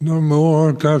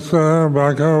Namo tassa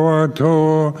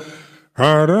bhagavato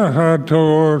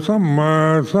arahato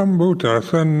samma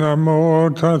sambuddhassa. Namo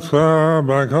tassa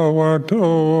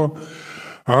bhagavato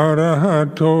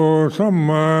arahato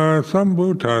samma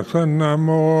sambuddhassa.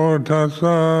 Namo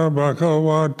tassa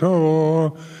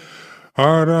bhagavato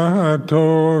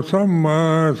arahato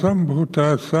samma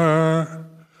sambuddhassa.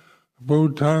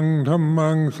 Buddhang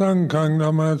dhammang sanghang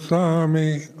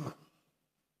namasami.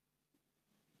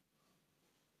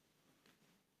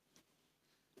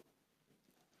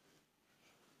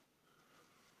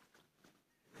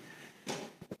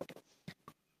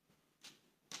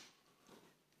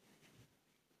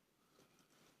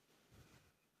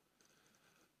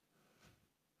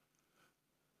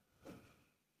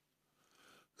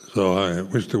 So I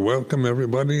wish to welcome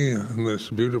everybody on this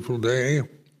beautiful day.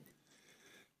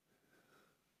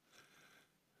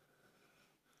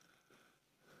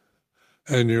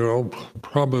 And you're all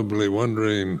probably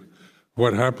wondering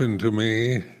what happened to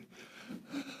me.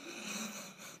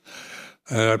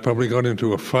 I probably got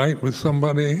into a fight with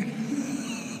somebody.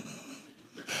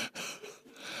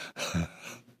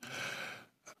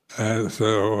 And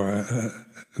so,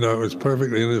 no, it was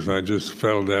perfectly innocent. I just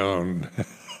fell down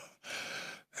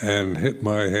and hit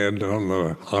my head on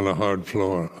a hard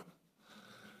floor.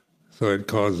 So it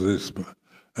caused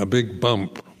a big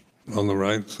bump on the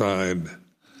right side.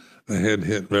 The head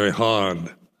hit very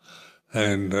hard,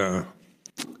 and it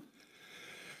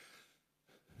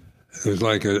was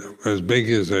like as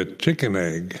big as a chicken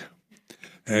egg.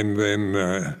 And then,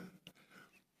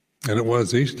 and it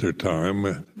was Easter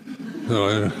time, so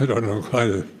I don't know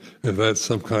quite if that's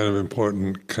some kind of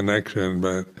important connection,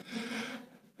 but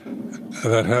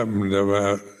that happened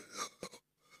about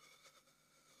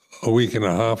a week and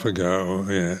a half ago,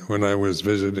 when I was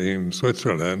visiting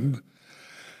Switzerland.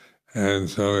 And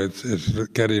so it's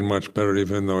getting much better,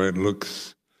 even though it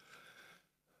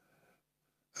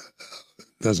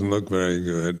doesn't look very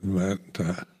good.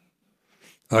 But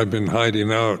I've been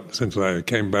hiding out since I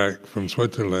came back from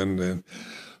Switzerland and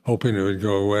hoping it would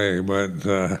go away.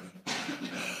 But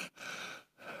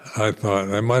I thought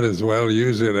I might as well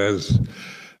use it as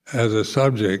a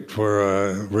subject for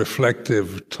a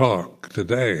reflective talk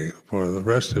today for the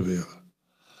rest of you.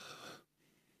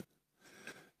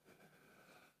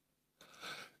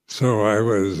 So I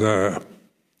was,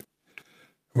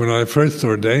 when I first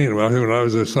ordained, when I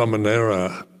was a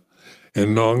Samanera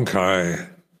in Nong Khai,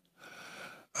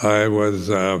 I was,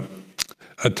 a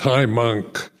Thai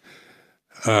monk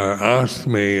asked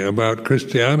me about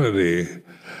Christianity,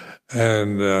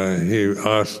 and he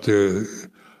asked,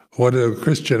 what do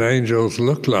Christian angels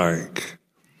look like?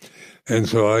 And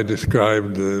so I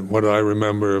described what I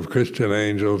remember of Christian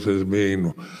angels as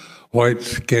being white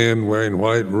skin, wearing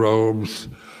white robes,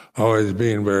 always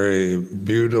being very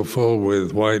beautiful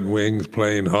with white wings,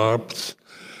 playing harps.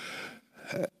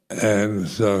 And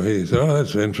so he said, oh,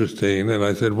 that's interesting. And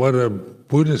I said, what are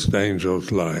Buddhist angels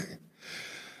like?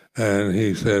 And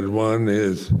he said, one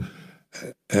is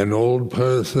an old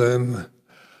person,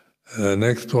 the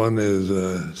next one is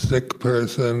a sick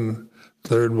person,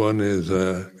 third one is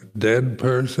a dead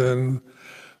person,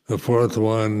 the fourth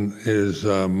one is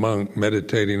a monk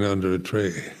meditating under a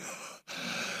tree.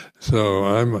 So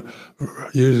I'm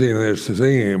using this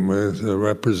theme as a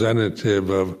representative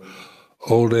of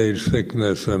old age,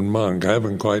 sickness, and monk. I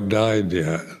haven't quite died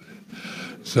yet.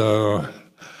 So,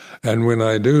 and when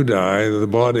I do die, the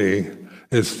body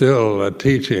is still a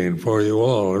teaching for you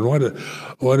all. And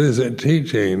what is it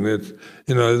teaching? It's,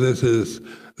 this is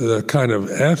the kind of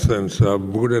essence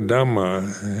of Buddha Dhamma,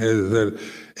 is that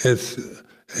it's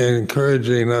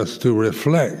encouraging us to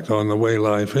reflect on the way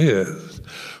life is.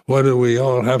 What do we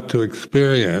all have to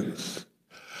experience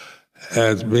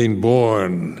as being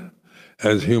born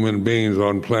as human beings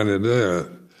on planet Earth?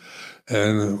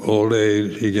 And old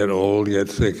age, you get old, get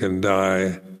sick, and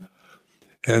die.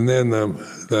 And then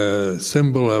the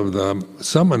symbol of the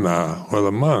samana, or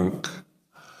the monk,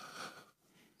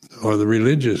 or the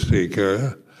religious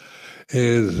seeker,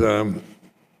 is a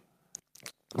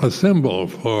symbol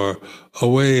for a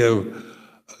way of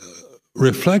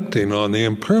reflecting on the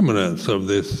impermanence of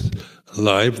this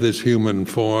life, this human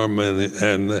form, and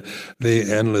the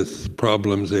endless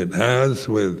problems it has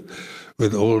with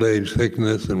old age,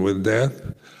 sickness, and with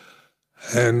death,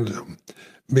 and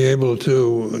be able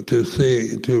to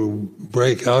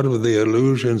break out of the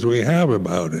illusions we have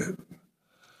about it.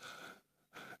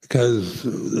 Because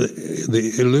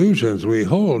the illusions we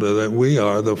hold are that we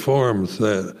are the forms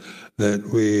that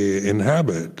we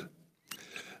inhabit.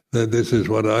 That this is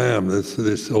what I am,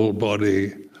 this old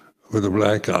body with a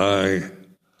black eye,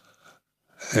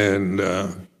 and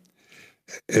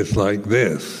it's like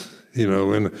this.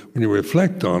 When you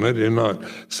reflect on it, you're not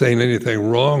saying anything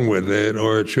wrong with it,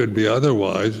 or it should be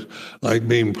otherwise, like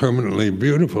being permanently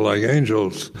beautiful, like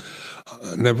angels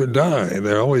never die.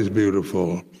 They're always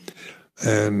beautiful.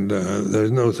 And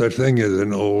there's no such thing as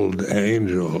an old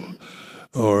angel,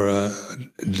 or a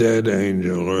dead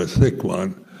angel, or a sick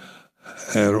one,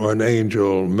 or an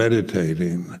angel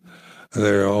meditating.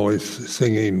 They're always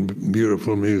singing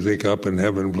beautiful music up in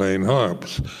heaven, playing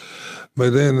harps.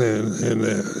 But then in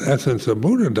the essence of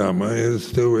Buddha Dhamma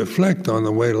is to reflect on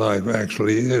the way life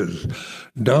actually is.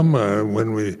 Dhamma,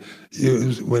 when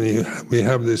we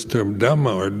have this term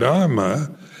Dhamma or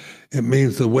Dharma, it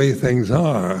means the way things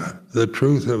are, the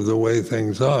truth of the way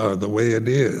things are, the way it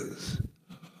is.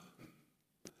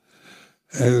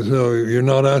 And so you're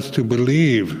not asked to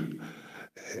believe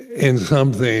in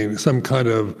something, some kind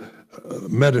of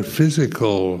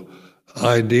metaphysical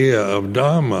idea of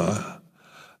Dharma,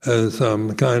 as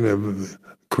some kind of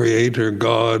creator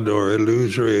God or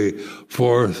illusory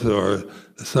force or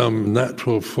some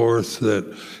natural force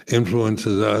that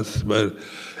influences us, but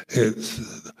it's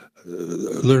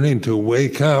learning to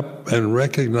wake up and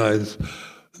recognize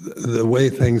the way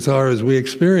things are as we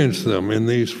experience them in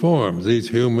these forms, these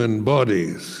human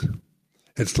bodies.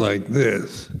 It's like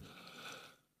this.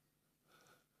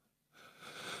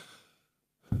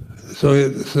 So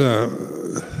it's,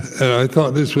 and I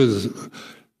thought this was,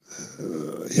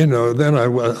 then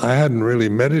I hadn't really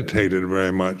meditated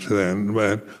very much then,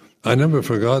 but I never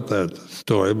forgot that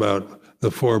story about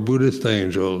the 4 Buddhist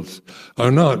angels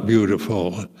are not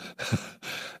beautiful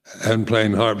and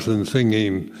playing harps and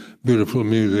singing beautiful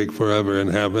music forever in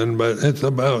heaven, but it's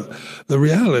about the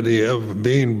reality of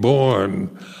being born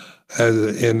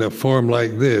as in a form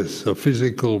like this, a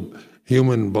physical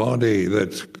human body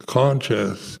that's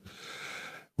conscious,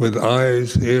 with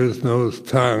eyes, ears, nose,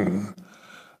 tongue,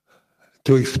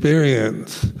 to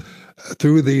experience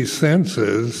through these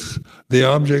senses the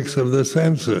objects of the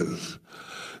senses.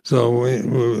 So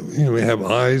we have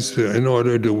eyes in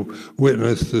order to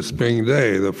witness the spring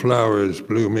day, the flowers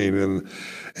blooming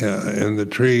and the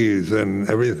trees and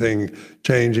everything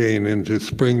changing into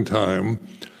springtime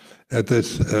on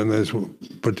this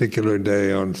particular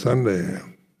day on Sunday.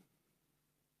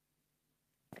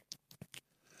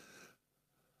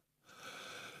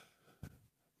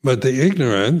 But the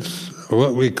ignorance,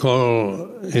 what we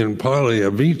call in Pali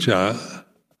avijja,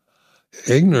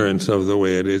 ignorance of the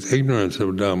way it is, ignorance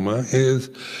of Dhamma,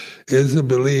 is a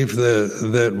belief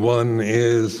that one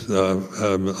is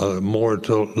a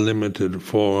mortal, limited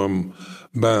form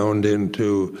bound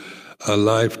into a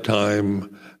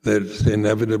lifetime that's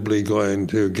inevitably going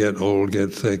to get old,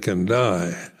 get sick, and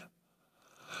die.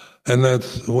 And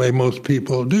that's the way most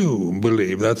people do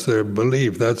believe. That's their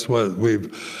belief. That's what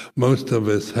most of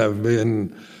us have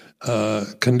been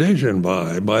conditioned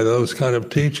by those kind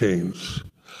of teachings,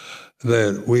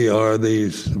 that we are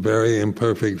these very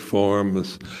imperfect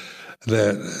forms,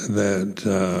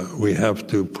 that we have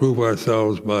to prove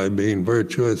ourselves by being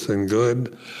virtuous and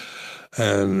good,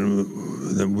 and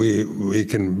that we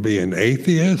can be an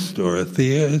atheist or a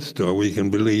theist, or we can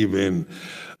believe in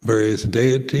various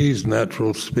deities,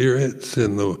 natural spirits,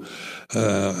 in the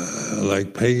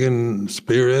like pagan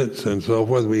spirits and so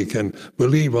forth. We can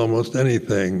believe almost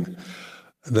anything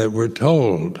that we're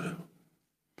told.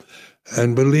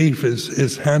 And belief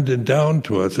is handed down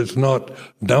to us. It's not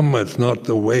Dhamma, it's not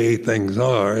the way things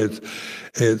are.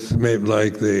 It's maybe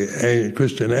like the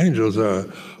Christian angels are,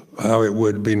 how it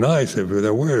would be nice if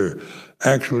there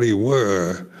actually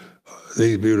were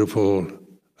these beautiful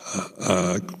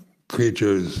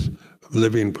creatures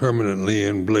living permanently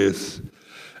in bliss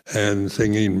and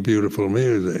singing beautiful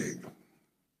music.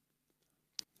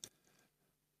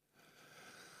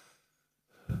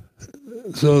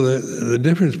 So the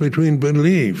difference between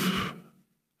belief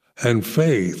and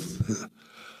faith,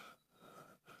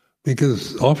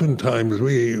 because oftentimes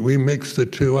we mix the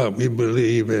two up. We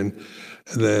believe we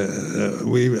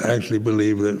actually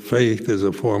believe that faith is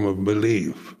a form of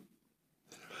belief.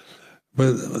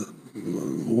 But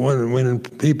when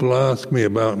people ask me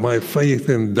about my faith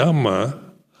in Dhamma,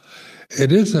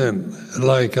 it isn't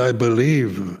like I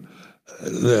believe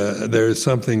that there is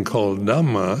something called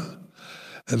Dhamma,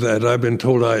 that I've been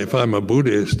told if I'm a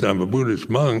Buddhist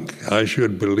monk, I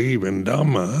should believe in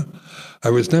Dhamma. I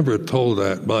was never told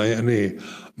that by any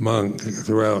monk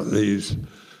throughout these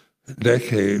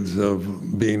decades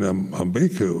of being a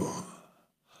bhikkhu.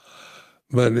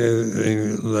 But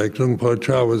like Luang Por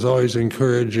Chah was always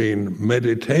encouraging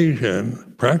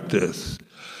meditation, practice,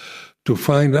 to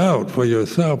find out for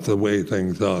yourself the way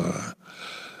things are.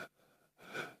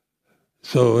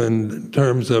 So in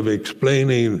terms of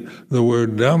explaining the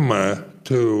word Dhamma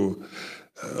to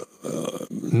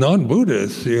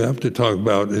non-Buddhists, you have to talk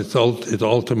about its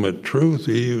ultimate truth.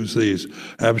 You use these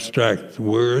abstract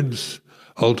words: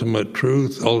 ultimate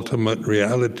truth, ultimate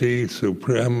reality,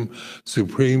 supreme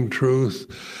truth.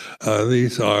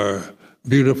 These are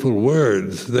beautiful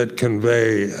words that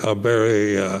convey a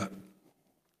very, that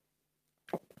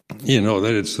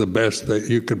it's the best that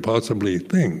you could possibly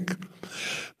think.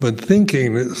 But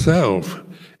thinking itself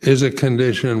is a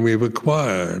condition we've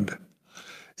acquired.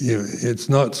 It's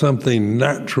not something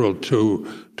natural to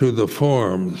the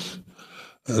forms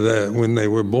that when they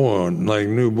were born, like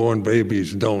newborn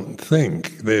babies don't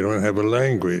think, they don't have a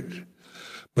language,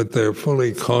 but they're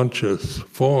fully conscious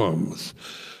forms.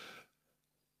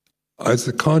 Is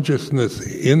the consciousness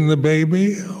in the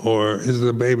baby, or is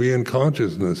the baby in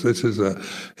consciousness? This is an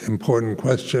important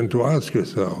question to ask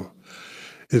yourself.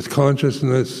 Is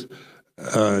consciousness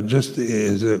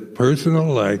is it personal,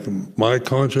 like my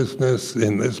consciousness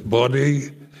in this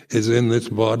body is in this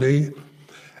body,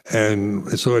 and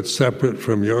so it's separate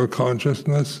from your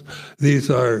consciousness? These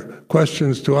are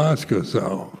questions to ask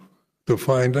yourself, to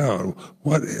find out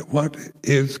what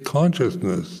is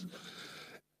consciousness.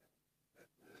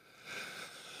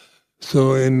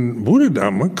 So in Buddha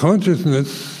Dhamma,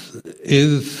 consciousness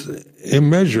is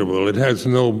immeasurable. It has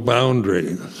no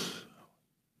boundaries.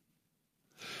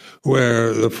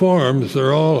 Where the forms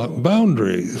are all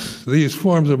boundaries. These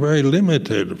forms are very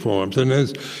limited forms, and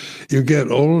as you get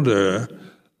older,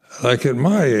 like at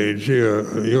my age,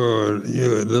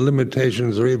 the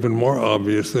limitations are even more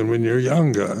obvious than when you're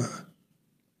younger.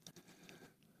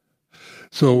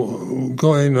 So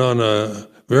going on a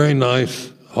very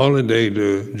nice holiday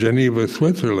to Geneva,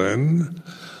 Switzerland,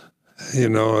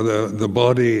 the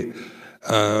body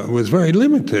was very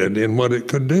limited in what it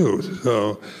could do.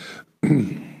 So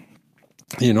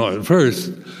at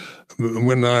first,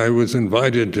 when I was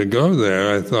invited to go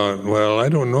there, I thought, well, I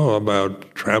don't know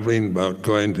about traveling, about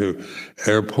going to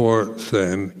airports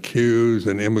and queues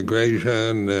and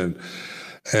immigration, and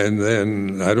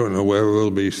then I don't know where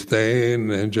we'll be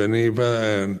staying in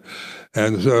Geneva,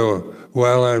 and so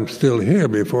while I'm still here,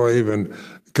 before I even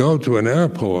go to an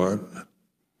airport,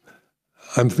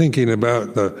 I'm thinking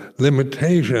about the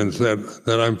limitations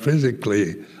that I'm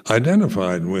physically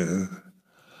identified with.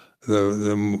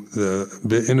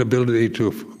 The inability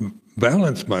to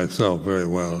balance myself very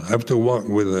well. I have to walk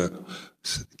with a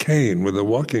cane, with a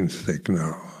walking stick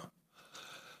now.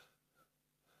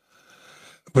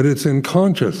 But it's in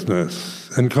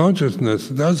consciousness, and consciousness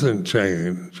doesn't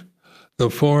change. The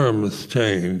forms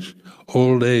change.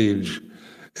 Old age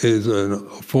is a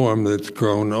form that's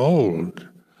grown old.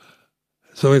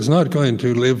 So it's not going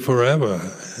to live forever.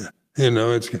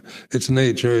 Its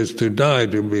nature is to die,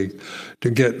 to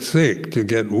get sick, to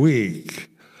get weak,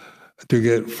 to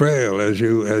get frail as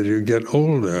you get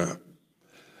older.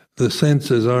 The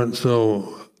senses aren't so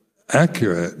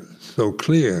accurate, so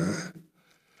clear.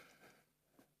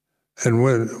 And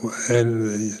when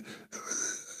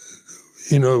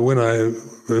I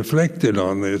reflected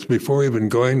on this before even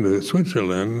going to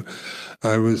Switzerland,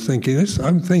 I was thinking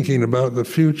I'm thinking about the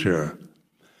future.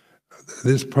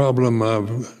 This problem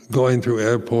of going through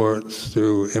airports,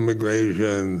 through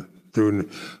immigration, through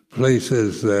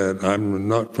places that I'm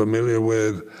not familiar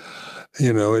with,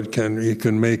 you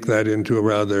can make that into a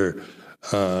rather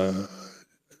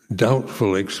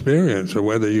doubtful experience, or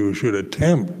whether you should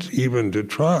attempt even to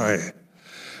try.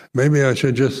 Maybe I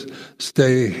should just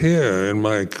stay here in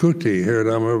my kuti here at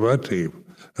Amaravati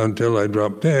until I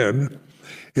drop dead,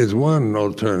 is one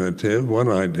alternative, one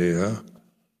idea.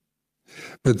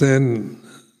 But then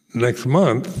next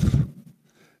month,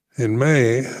 in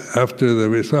May, after the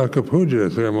Visakha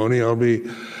Puja ceremony,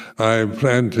 I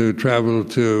plan to travel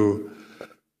to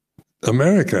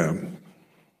America.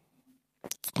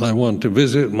 I want to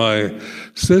visit my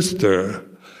sister,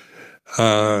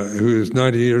 who is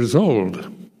 90 years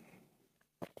old.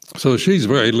 So she's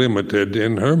very limited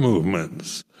in her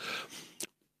movements.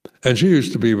 And she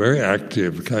used to be very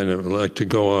active, kind of like to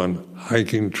go on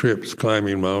hiking trips,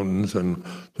 climbing mountains, and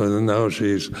so now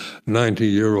she's a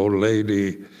 90-year-old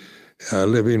lady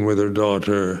living with her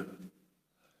daughter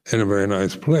in a very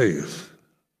nice place.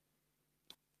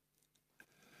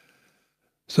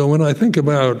 So when I think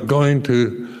about going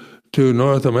to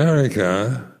North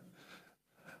America,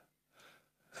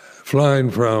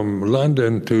 flying from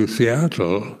London to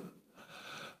Seattle,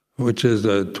 which is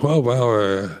a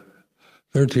 12-hour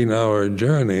 13-hour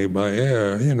journey by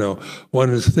air, one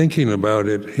is thinking about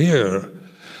it here.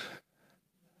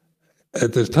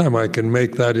 At this time, I can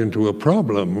make that into a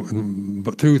problem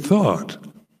through thought.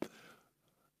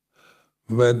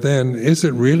 But then, is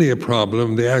it really a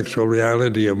problem, the actual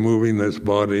reality of moving this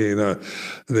body?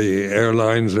 The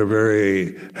airlines are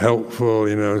very helpful,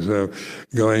 so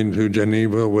going to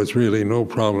Geneva was really no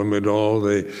problem at all.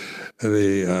 The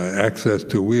access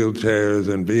to wheelchairs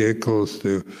and vehicles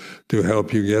to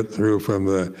help you get through from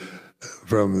the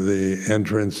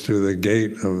entrance to the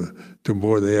gate to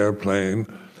board the airplane.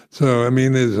 So,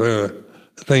 there's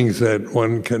things that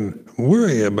one can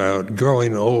worry about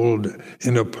growing old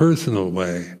in a personal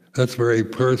way. That's very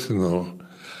personal.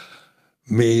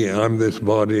 Me, I'm this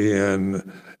body, and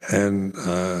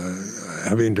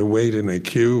having to wait in a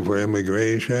queue for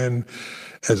immigration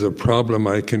as a problem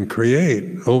I can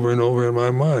create over and over in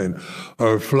my mind.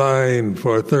 Or flying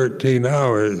for 13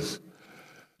 hours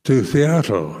to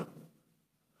Seattle.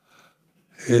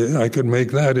 I could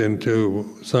make that into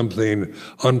something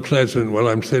unpleasant while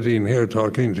I'm sitting here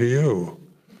talking to you.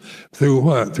 Through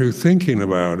what? Through thinking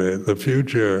about it. The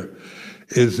future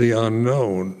is the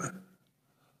unknown.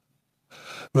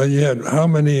 But yet, how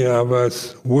many of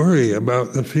us worry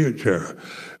about the future?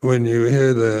 When you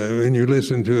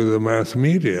listen to the mass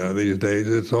media these days,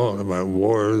 it's all about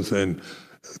wars and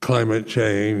climate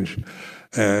change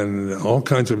and all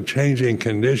kinds of changing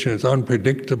conditions,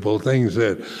 unpredictable things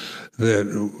that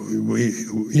we,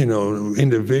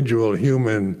 individual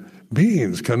human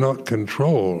beings cannot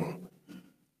control.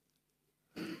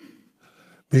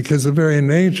 Because the very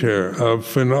nature of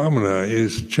phenomena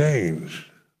is change.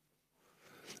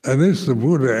 And this the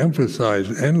Buddha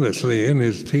emphasized endlessly in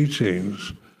his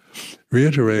teachings,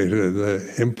 reiterated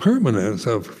the impermanence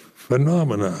of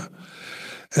phenomena.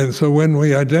 And so when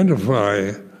we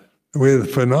identify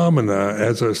with phenomena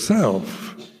as a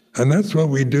self, and that's what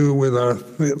we do with our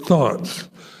thoughts,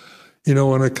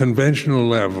 on a conventional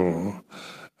level.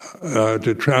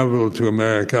 To travel to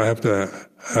America, I have to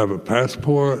have a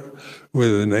passport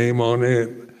with a name on it,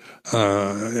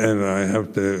 and I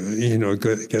have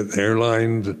to, get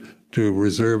airlines to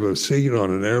reserve a seat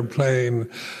on an airplane,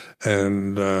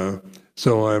 and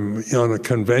so I'm on a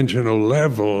conventional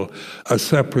level, a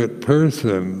separate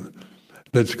person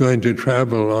that's going to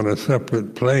travel on a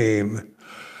separate plane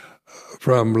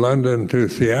from London to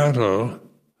Seattle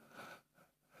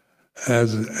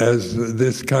as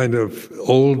this kind of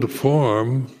old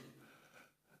form,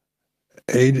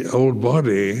 old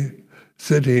body,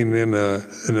 sitting in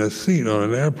a seat on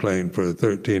an airplane for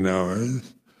 13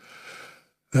 hours.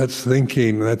 That's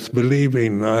thinking, that's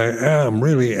believing I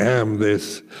really am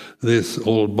this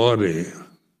old body.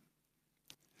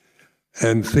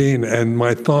 And seeing, and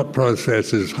my thought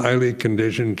process is highly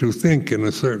conditioned to think in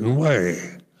a certain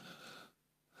way.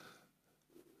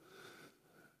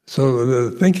 So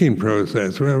the thinking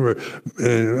process, remember,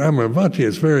 Amaravati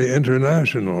is very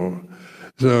international.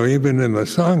 So even in the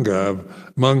Sangha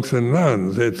of monks and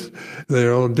nuns,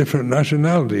 they're all different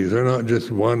nationalities. They're not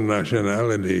just one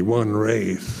nationality, one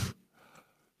race.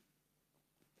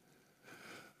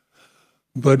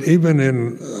 But even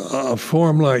in a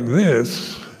form like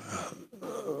this,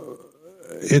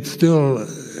 it's still,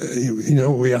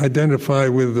 we identify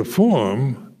with the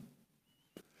form.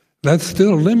 That's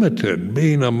still limited.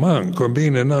 Being a monk or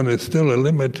being a nun is still a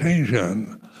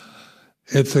limitation.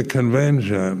 It's a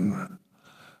convention,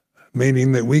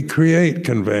 meaning that we create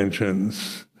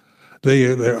conventions.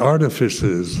 They're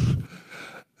artifices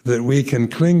that we can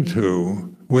cling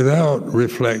to without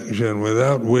reflection,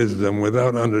 without wisdom,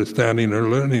 without understanding or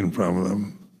learning from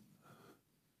them.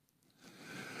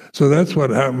 So that's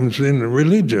what happens in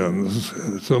religions.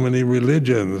 So many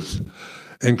religions,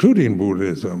 including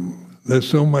Buddhism, there's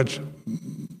so much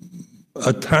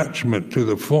attachment to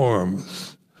the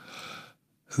forms,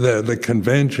 the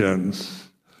conventions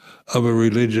of a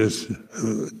religious,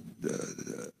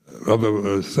 of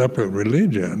a separate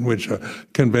religion, which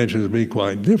conventions be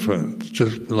quite different,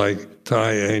 just like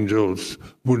Thai angels,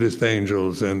 Buddhist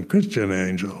angels, and Christian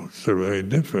angels are very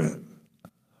different.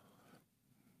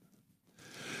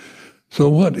 So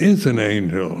what is an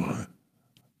angel?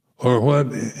 Or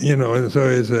what,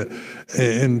 so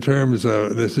in terms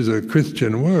of, this is a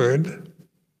Christian word,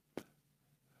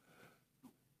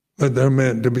 but they're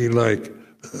meant to be like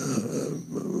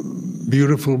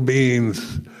beautiful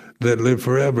beings that live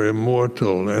forever,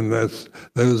 immortal, and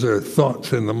those are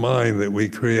thoughts in the mind that we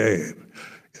create,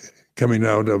 coming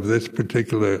out of a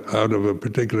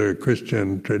particular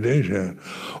Christian tradition.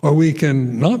 Or we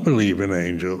can not believe in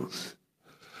angels.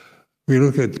 We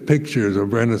look at pictures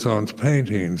of Renaissance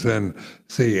paintings and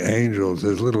see angels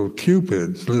as little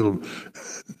cupids, little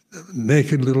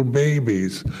naked little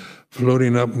babies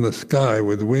floating up in the sky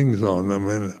with wings on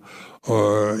them,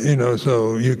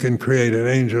 so you can create an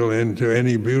angel into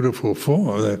any beautiful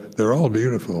form. They're all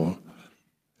beautiful.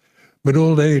 But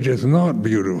old age is not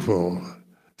beautiful.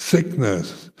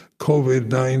 Sickness,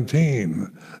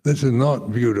 COVID-19, this is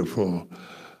not beautiful.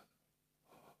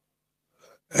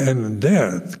 And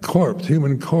death,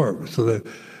 human corpse, so that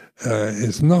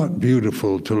is not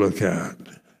beautiful to look at.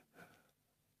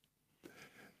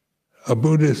 A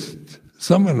Buddhist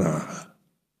samana,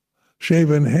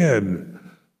 shaven head,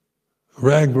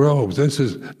 rag robes, this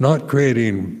is not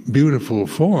creating beautiful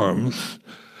forms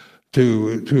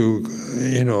to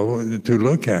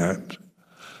look at,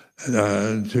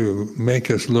 to make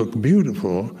us look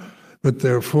beautiful, but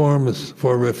they're forms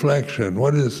for reflection.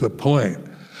 What is the point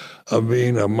of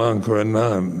being a monk or a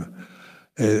nun?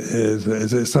 Is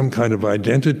it some kind of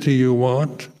identity you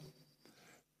want?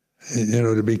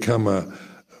 To become a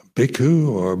bhikkhu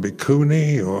or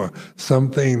bhikkhuni or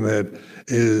something that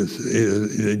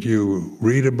that you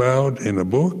read about in a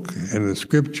book, in the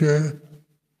scripture,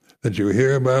 that you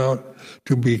hear about,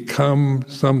 to become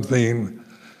something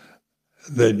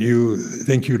that you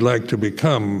think you'd like to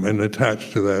become and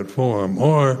attach to that form?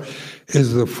 Or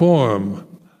is the form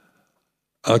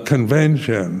a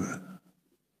convention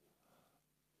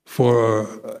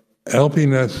for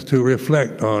helping us to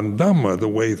reflect on Dhamma, the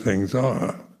way things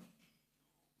are?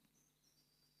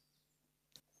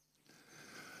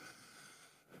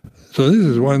 So this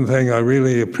is one thing I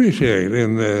really appreciate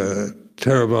in the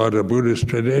Theravada Buddhist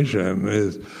tradition,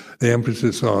 is the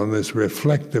emphasis on this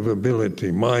reflective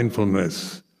ability,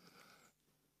 mindfulness,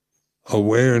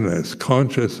 awareness,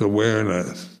 conscious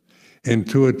awareness,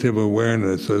 intuitive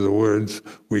awareness are the words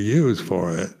we use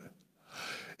for it,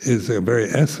 is the very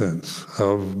essence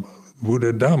of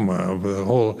Buddha Dhamma, of the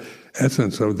whole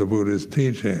essence of the Buddha's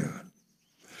teaching.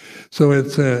 So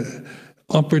it's an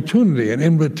opportunity, an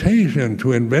invitation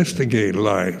to investigate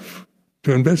life,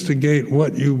 to investigate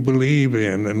what you believe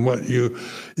in and what the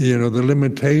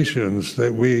limitations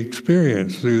that we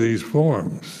experience through these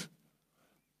forms.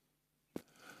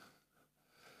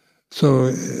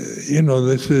 So,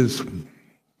 this is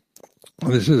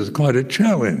quite a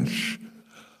challenge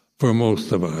for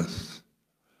most of us,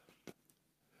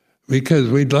 because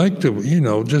we'd like to,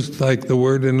 just like the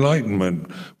word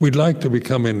enlightenment, we'd like to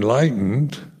become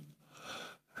enlightened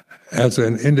as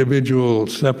an individual,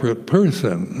 separate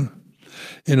person.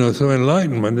 So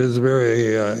enlightenment is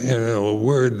very, a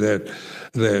word that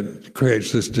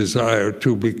creates this desire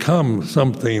to become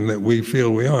something that we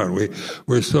feel we are.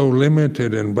 We're so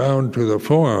limited and bound to the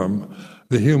form,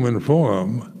 the human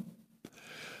form,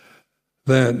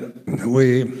 that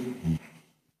we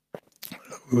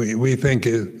think,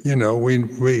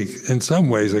 we in some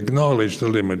ways acknowledge the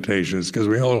limitations, because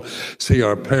we all see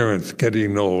our parents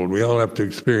getting old. We all have to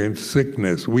experience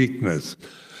sickness, weakness.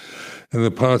 In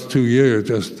the past 2 years,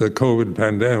 just the COVID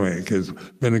pandemic has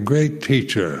been a great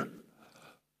teacher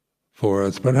for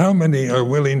us. But how many are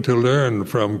willing to learn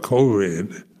from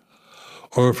COVID,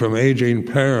 or from aging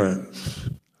parents,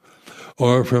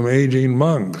 or from aging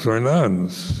monks or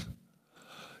nuns?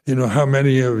 How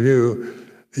many of you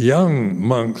young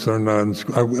monks or nuns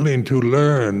are willing to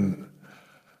learn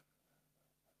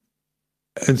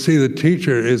and see the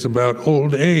teacher is about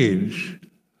old age,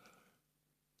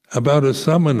 about a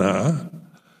samana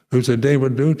who's a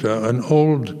Devadutta, an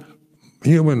old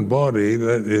human body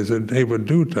that is a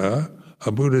Devadutta,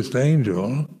 a Buddhist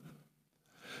angel.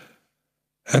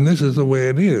 And this is the way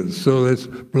it is. So it's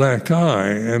black eye,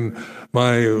 and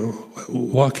by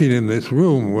walking in this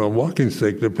room, walking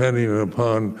stick, depending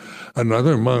upon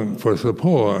another monk for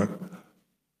support,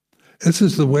 this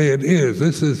is the way it is.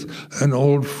 This is an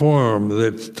old form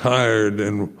that's tired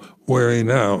and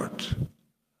wearing out.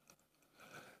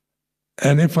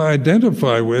 And if I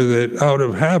identify with it out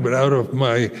of habit, out of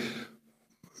my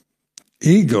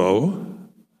ego,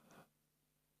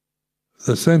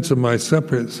 the sense of my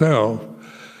separate self,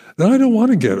 then I don't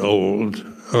want to get old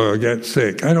or get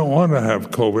sick. I don't want to have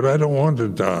COVID. I don't want to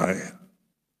die.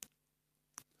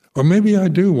 Or maybe I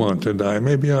do want to die.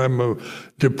 Maybe I'm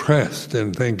depressed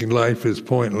and thinking life is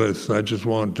pointless. I just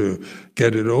want to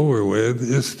get it over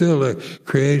with. It's still a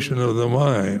creation of the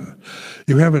mind.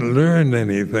 You haven't learned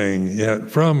anything yet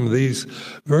from these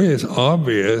various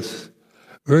obvious,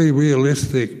 very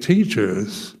realistic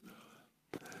teachers.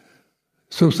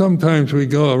 So sometimes we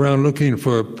go around looking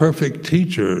for perfect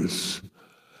teachers.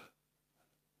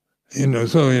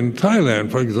 So in Thailand,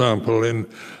 for example,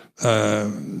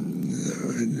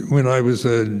 when I was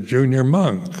a junior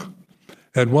monk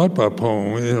at Wat Pah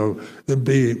Pong, there'd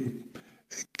be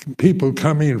people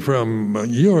coming from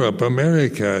Europe,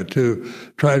 America, to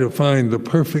try to find the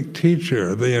perfect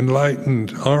teacher, the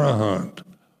enlightened arahant.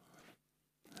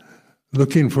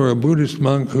 looking for a Buddhist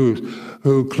monk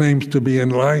who claims to be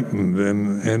enlightened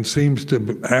and seems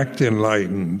to act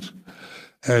enlightened.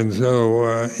 And so,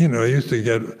 I used to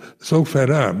get so fed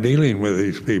up dealing with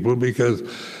these people because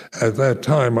at that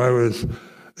time I was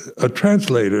a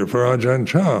translator for Ajahn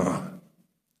Chah.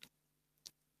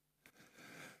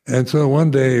 And so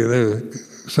one day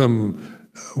some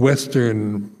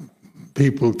Western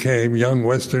people came, young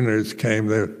Westerners came.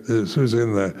 This was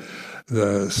in the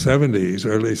 70s,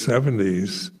 early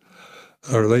 70s,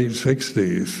 or late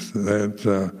 60s,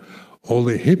 that all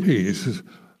the hippies,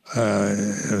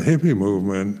 hippie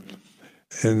movement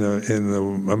in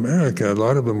America, a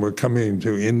lot of them were coming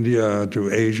to India,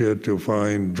 to Asia to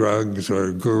find drugs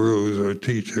or gurus or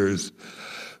teachers.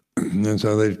 And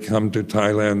so they'd come to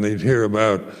Thailand, they'd hear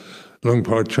about Luang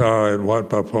Por Chah at Wat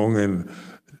Pah Pong in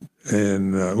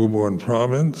Ubon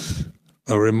province,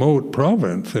 a remote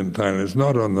province in Thailand. It's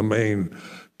not on the main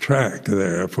track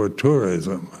there for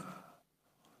tourism.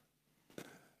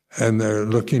 And they're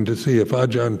looking to see if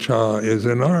Ajahn Chah is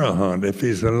an arahant, if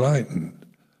he's enlightened.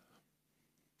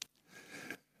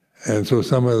 And so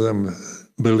some of them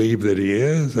believe that he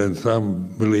is, and some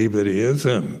believe that he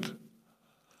isn't.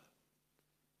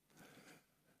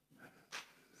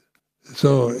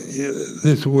 So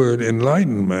this word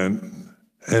enlightenment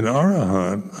and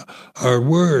arahant are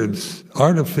words,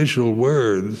 artificial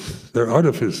words. They're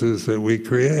artifices that we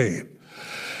create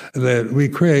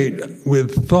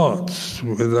with thoughts,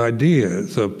 with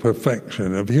ideas of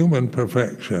perfection, of human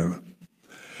perfection,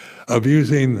 of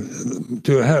using,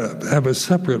 to have a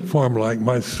separate form like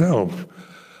myself,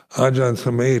 Ajahn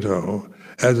Sumedho,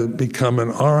 as become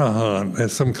an arahant,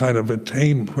 as some kind of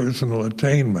personal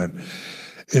attainment.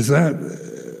 Is that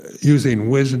using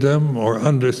wisdom or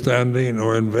understanding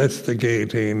or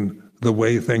investigating the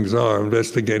way things are,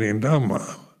 investigating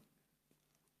Dhamma?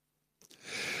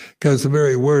 Because the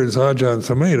very words Ajahn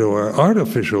Sumedho are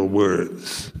artificial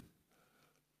words.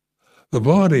 The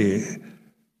body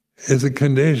is a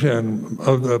condition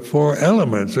of the four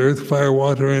elements, earth, fire,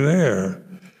 water, and air,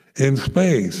 in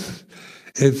space.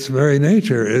 Its very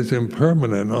nature is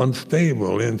impermanent,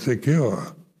 unstable,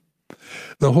 insecure.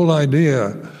 The whole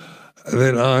idea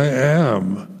that I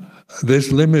am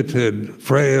this limited,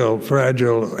 frail,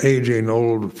 fragile, aging,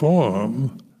 old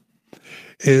form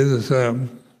is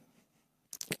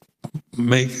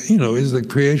is the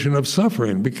creation of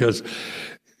suffering, because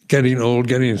getting old,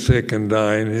 getting sick, and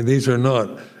dying, these are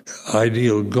not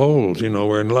ideal goals,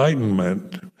 or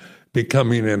enlightenment,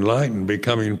 becoming enlightened,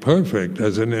 becoming perfect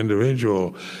as an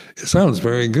individual. It sounds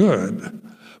very good.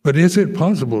 But is it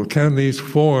possible? Can these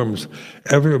forms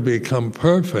ever become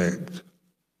perfect?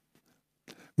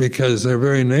 Because their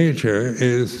very nature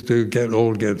is to get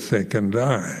old, get sick, and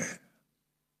die.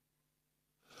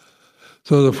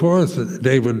 So the fourth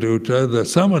Devadutta, the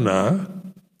samana,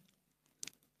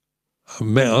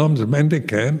 alms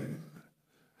mendicant,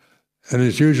 and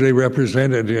it's usually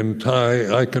represented in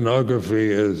Thai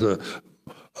iconography as a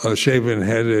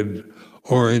shaven-headed,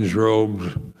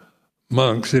 orange-robed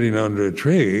monk sitting under a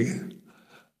tree.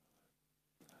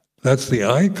 That's the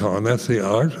icon. That's the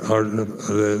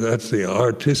that's the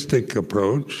artistic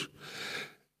approach.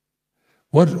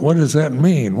 What does that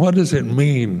mean? What does it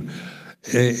mean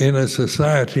in a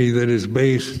society that is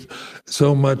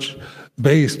so much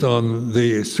based on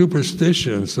the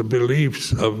superstitions, the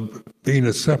beliefs of being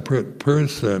a separate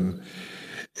person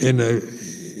in a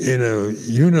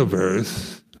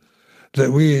universe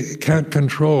that we can't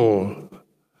control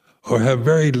or have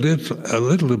very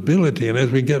little ability, and as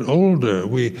we get older,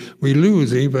 we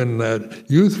lose even that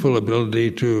youthful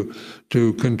ability to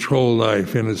control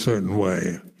life in a certain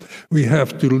way. We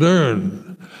have to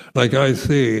learn, like I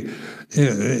see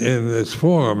in this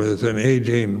form as an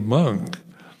aging monk.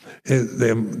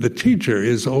 The teacher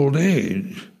is old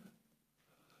age.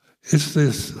 It's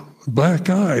this black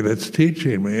eye that's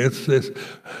teaching me. It's this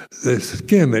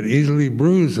skin that easily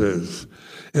bruises.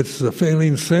 It's the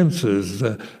failing senses,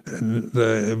 the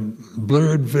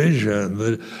blurred vision,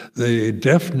 the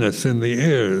deafness in the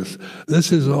ears.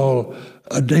 This is all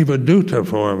a devadutta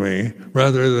for me,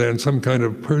 rather than some kind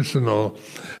of personal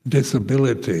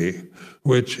disability,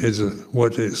 which is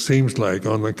what it seems like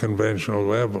on the conventional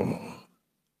level.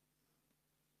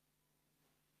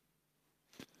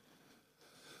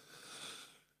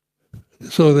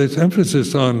 So there's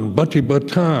emphasis on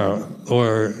bhatibhata,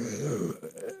 or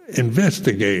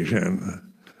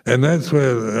investigation. And that's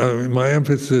where my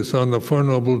emphasis on the Four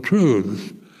Noble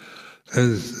Truths,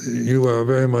 as you are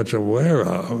very much aware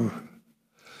of.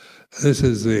 This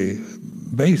is the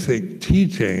basic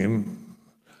teaching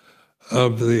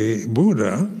of the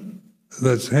Buddha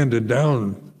that's handed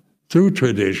down through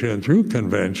tradition, through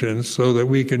conventions, so that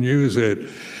we can use it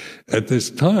at this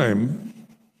time,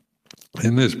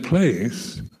 in this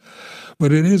place.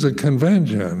 But it is a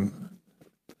convention.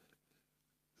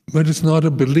 But it's not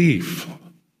a belief.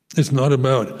 It's not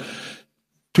about,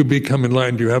 to become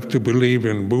enlightened, you have to believe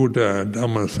in Buddha,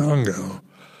 Dhamma, Sangha.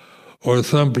 Or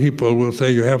some people will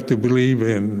say you have to believe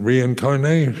in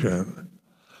reincarnation.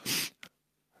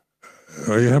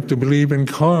 Or you have to believe in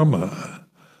karma,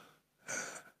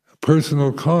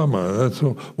 personal karma. That's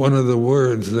one of the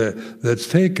words that's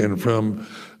taken from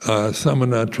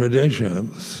Samana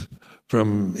traditions,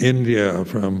 from India,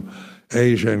 from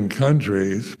Asian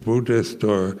countries, Buddhist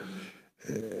or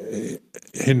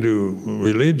Hindu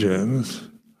religions,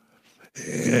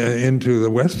 into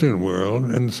the Western world,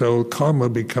 and so karma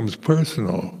becomes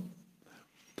personal.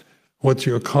 What's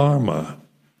your karma?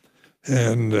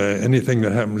 And anything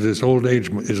that happens, this old age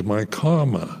is my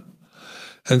karma.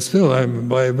 And still, I'm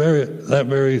by that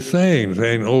very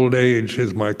saying old age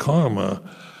is my karma,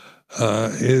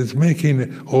 is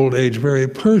making old age very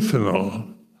personal.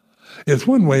 It's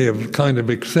one way of kind of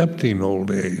accepting old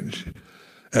age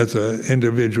as an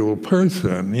individual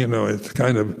person. It's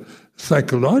kind of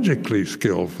psychologically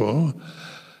skillful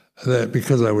that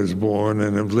because I was born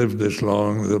and have lived this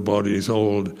long, the body's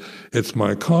old, it's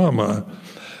my karma.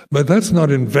 But that's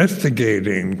not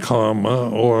investigating karma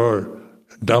or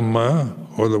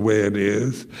Dhamma or the way it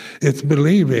is. It's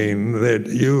believing that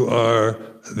you are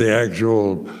the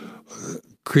actual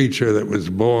creature that was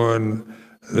born,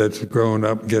 that's grown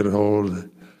up, get old,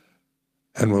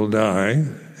 and will die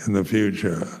in the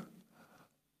future.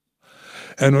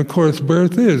 And of course,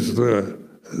 birth is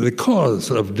the cause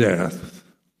of death.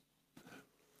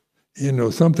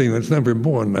 Something that's never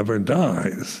born never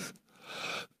dies.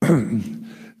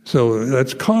 So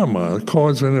that's karma,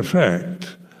 cause and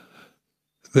effect.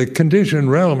 The conditioned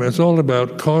realm is all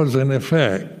about cause and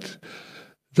effect.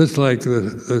 Just like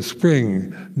the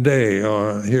spring day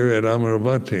here at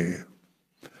Amaravati.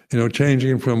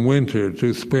 Changing from winter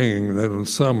to spring, then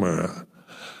summer,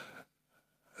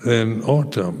 then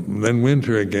autumn, then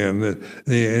winter again.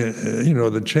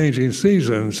 The changing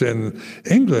seasons in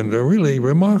England are really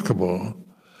remarkable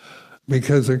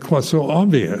because they're quite so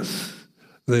obvious.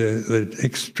 The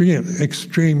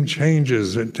extreme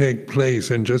changes that take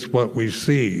place in just what we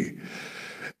see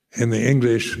in the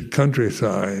English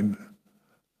countryside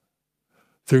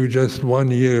through just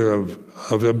 1 year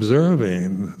of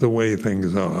observing the way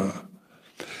things are.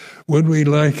 Would we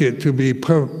like it to be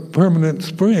permanent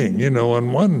spring?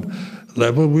 On one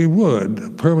level we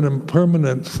would.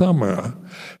 Permanent summer.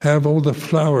 Have all the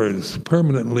flowers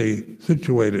permanently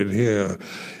situated here,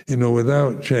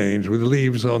 without change, with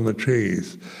leaves on the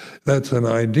trees. That's an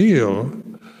ideal,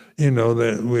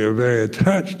 that we are very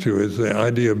attached to, is the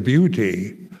idea of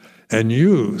beauty and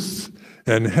youth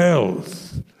and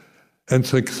health and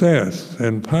success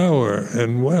and power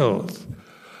and wealth.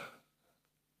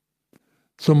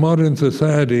 So modern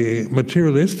society,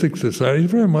 materialistic society,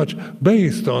 is very much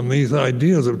based on these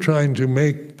ideas of trying to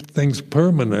make things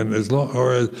permanent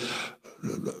or as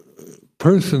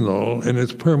personal and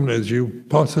as permanent as you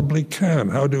possibly can.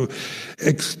 How to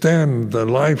extend the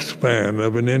lifespan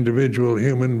of an individual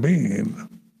human being.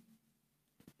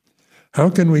 How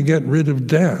can we get rid of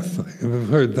death? We've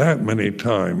heard that many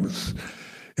times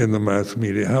in the mass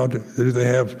media. How do they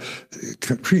have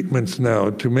treatments now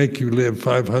to make you live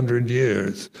 500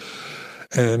 years?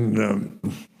 And,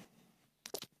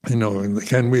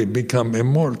 can we become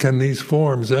immortal? Can these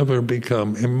forms ever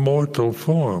become immortal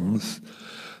forms?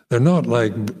 They're not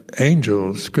like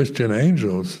angels, Christian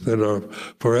angels, that are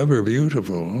forever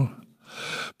beautiful,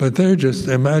 but they're just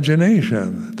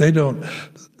imagination. They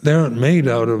aren't made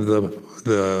out of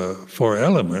the four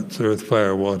elements, earth,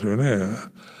 fire, water, and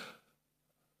air.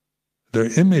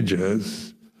 They're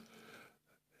images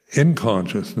in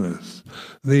consciousness.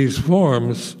 These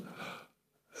forms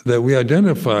that we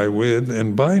identify with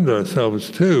and bind ourselves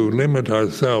to, limit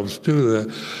ourselves to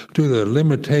the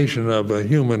limitation of a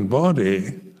human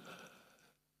body,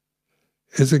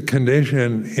 is a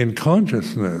condition in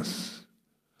consciousness.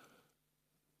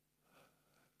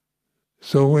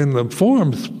 So when the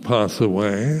forms pass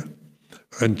away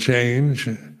and change,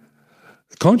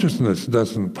 consciousness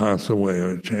doesn't pass away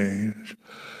or change.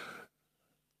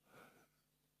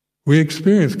 We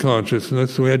experience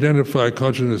consciousness, we identify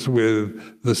consciousness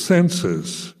with the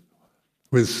senses,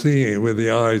 with seeing, with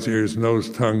the eyes, ears, nose,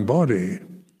 tongue, body,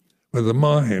 with the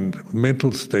mind,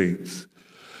 mental states.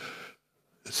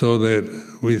 So that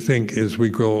we think as we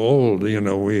grow old,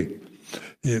 the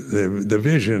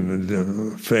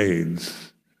vision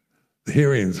fades. The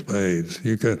hearing fades.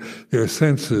 Your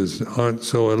senses aren't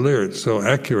so alert, so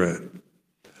accurate.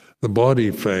 The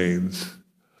body fades.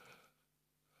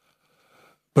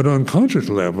 But on conscious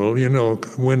level,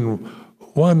 when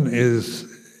one is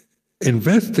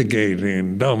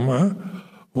investigating Dhamma,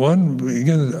 one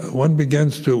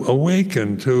begins to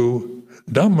awaken to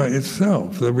Dhamma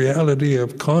itself, the reality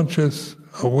of conscious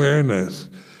awareness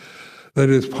that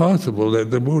is possible,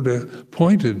 that the Buddha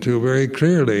pointed to very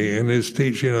clearly in his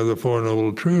teaching of the Four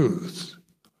Noble Truths.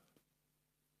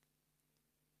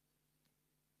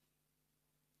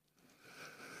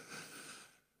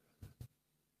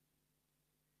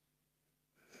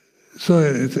 So,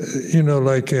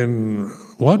 like in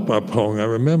Wat Pah Pong, I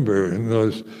remember in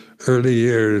those early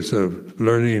years of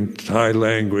learning Thai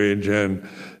language and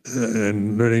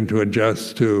learning to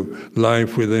adjust to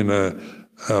life within a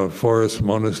forest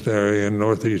monastery in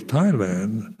northeast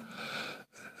Thailand,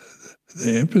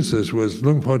 the emphasis was,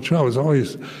 Luang Por Chah was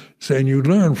always saying, you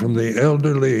learn from the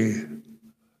elderly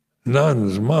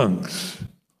nuns, monks.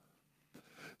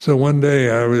 So one day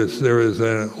there was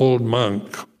an old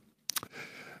monk,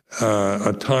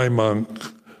 a Thai monk,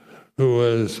 who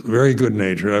was very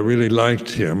good-natured. I really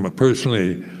liked him.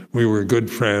 Personally, we were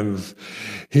good friends.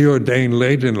 He ordained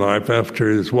late in life after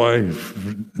his wife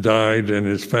died and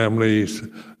his families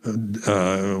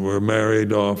were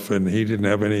married off, and he didn't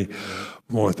have any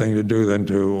more thing to do than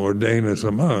to ordain as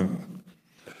a monk.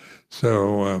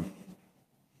 So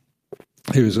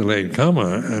he was a late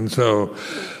comer, and so,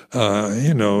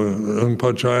 Luang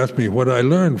Por Chah asked me what I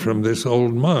learned from this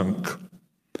old monk.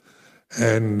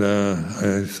 And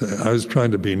I was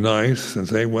trying to be nice and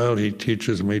say, well, he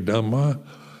teaches me Dhamma,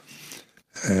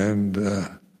 and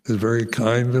is very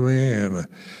kind to me.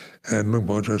 And Luang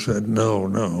Por Chah said,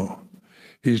 no,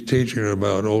 he's teaching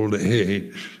about old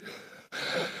age,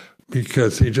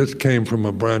 because he just came from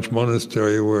a branch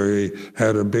monastery where he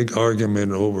had a big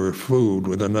argument over food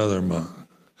with another monk.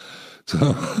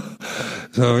 So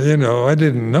I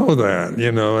didn't know that.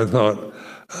 I thought,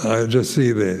 I just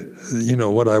see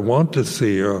what I want to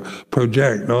see, or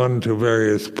project onto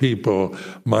various people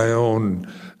my own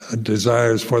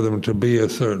desires for them to be a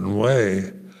certain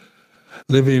way.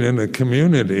 Living in a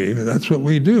community, that's what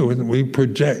we do. We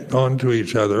project onto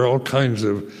each other all kinds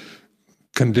of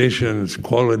conditions,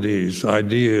 qualities,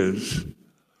 ideas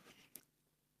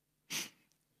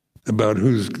about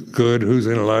who's good, who's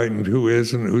enlightened, who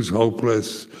isn't, who's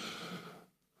hopeless,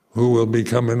 who will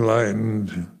become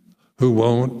enlightened, who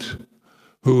won't,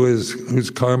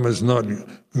 whose karma is not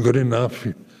good enough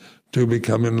to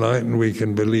become enlightened. We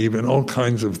can believe in all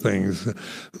kinds of things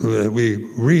that we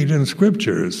read in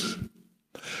scriptures,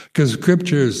 because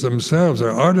scriptures themselves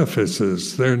are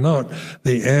artifices. They're not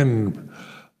the end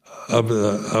of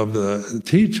the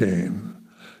teaching.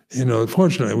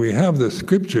 Fortunately, we have the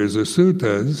scriptures, the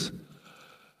suttas,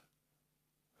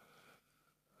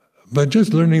 but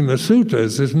just learning the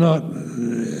suttas is not,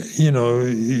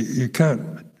 you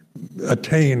can't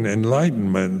attain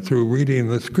enlightenment through reading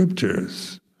the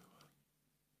scriptures,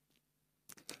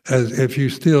 as if you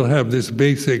still have this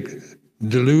basic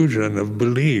delusion of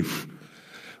belief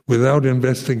without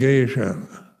investigation.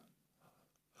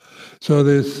 So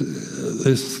this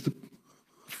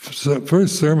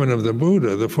first sermon of the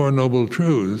Buddha, the Four Noble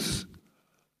Truths,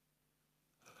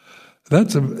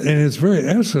 in its very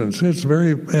essence, it's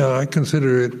very, I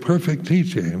consider it perfect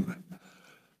teaching.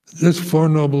 This Four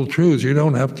Noble Truths, you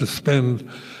don't have to spend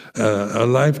a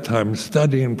lifetime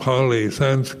studying Pali,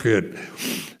 Sanskrit,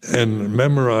 and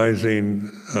memorizing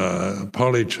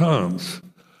Pali chants.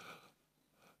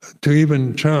 To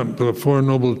even chant the Four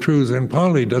Noble Truths in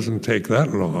Pali doesn't take that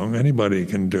long. Anybody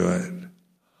can do it.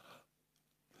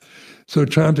 So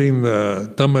chanting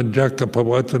the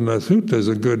Dhammacakkappavattana Sutta is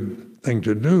a good thing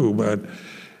to do, but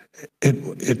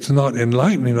it's not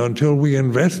enlightening until we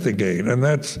investigate, and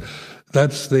that's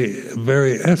the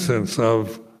very essence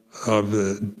of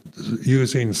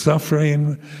using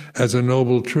suffering as a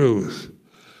noble truth,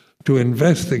 to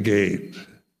investigate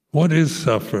what is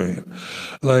suffering.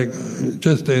 Like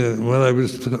just when I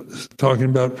was talking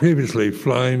about previously,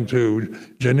 flying to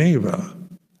Geneva,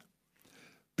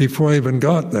 before I even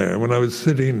got there, when I was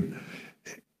sitting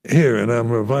here in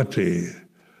Amaravati,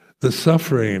 the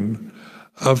suffering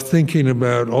of thinking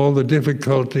about all the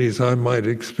difficulties I might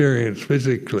experience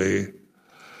physically,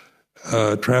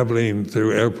 traveling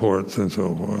through airports and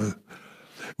so forth.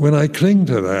 When I cling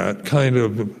to that kind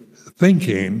of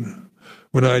thinking,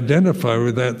 when I identify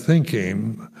with that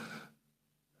thinking,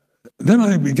 then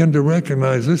I begin to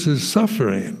recognize this is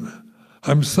suffering.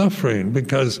 I'm suffering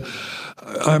because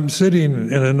I'm sitting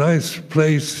in a nice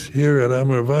place here at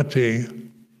Amaravati,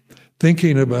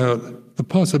 thinking about the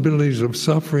possibilities of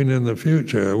suffering in the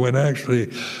future, when actually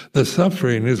the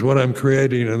suffering is what I'm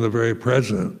creating in the very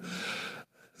present.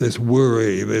 This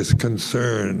worry, this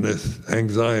concern, this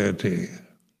anxiety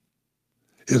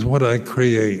is what I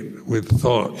create with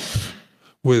thoughts,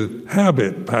 with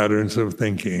habit patterns of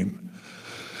thinking.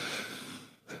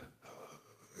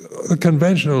 The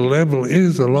conventional level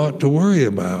is a lot to worry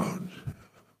about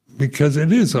because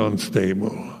it is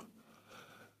unstable.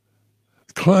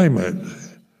 Climate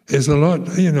is a lot,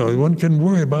 one can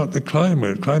worry about the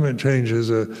climate. Climate change is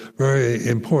a very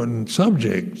important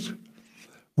subject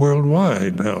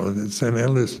worldwide now. It's an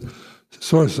endless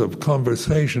source of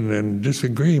conversation and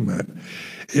disagreement.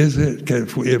 Is it,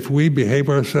 if we behave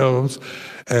ourselves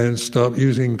and stop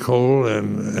using coal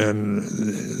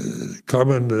and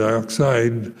carbon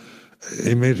dioxide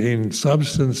emitting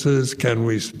substances, can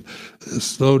we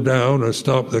slow down or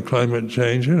stop the climate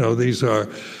change? These are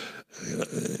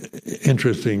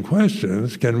interesting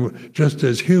questions. Just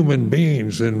as human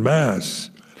beings in mass,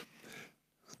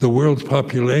 the world's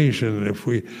population, if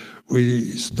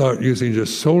we start using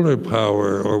just solar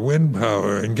power or wind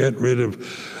power and get rid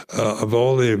of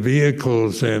all the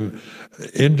vehicles and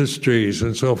industries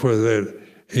and so forth that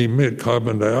emit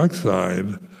carbon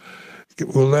dioxide,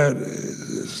 will that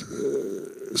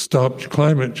stop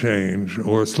climate change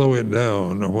or slow it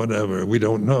down or whatever? We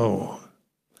don't know.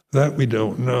 That we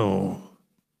don't know.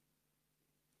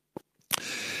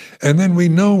 And then we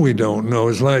don't know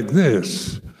is like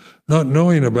this. Not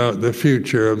knowing about the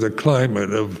future of the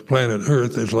climate of planet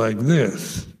Earth is like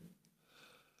this.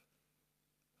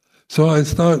 So I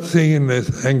start seeing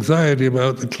this anxiety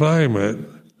about the climate.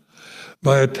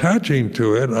 By attaching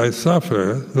to it, I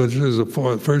suffer, which is the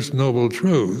first noble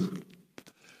truth.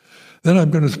 Then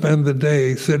I'm going to spend the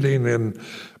day sitting in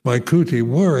my kuti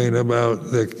worrying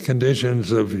about the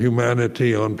conditions of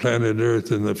humanity on planet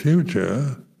Earth in the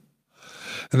future.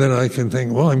 And then I can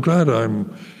think, well, I'm glad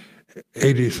I'm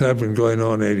 87 going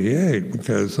on 88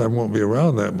 because I won't be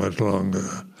around that much longer.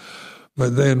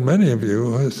 But then many of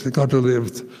you have got to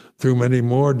live through many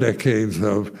more decades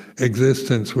of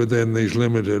existence within these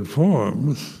limited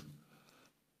forms.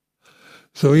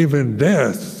 So even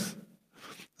death,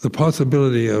 the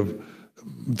possibility of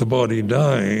the body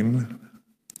dying,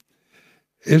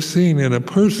 if seen in a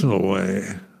personal way,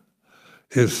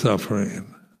 is suffering.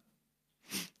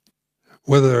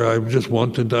 Whether I just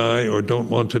want to die or don't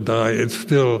want to die, it's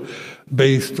still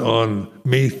based on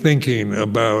me thinking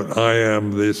about I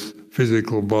am this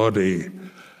physical body,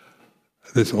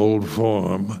 this old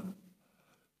form.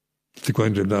 It's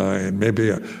going to die, and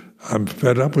maybe I'm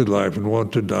fed up with life and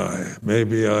want to die.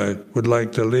 Maybe I would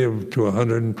like to live to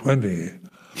 120.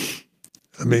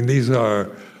 I mean, these are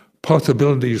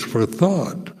possibilities for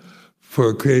thought,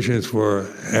 for creations, for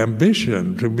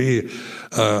ambition. To be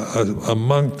a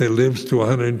monk that lives to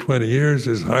 120 years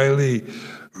is highly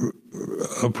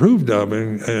approved of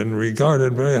and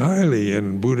regarded very highly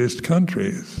in Buddhist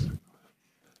countries.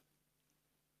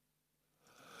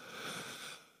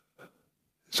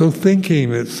 So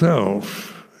thinking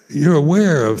itself, you're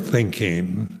aware of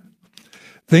thinking.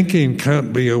 Thinking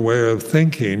can't be aware of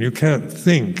thinking. You can't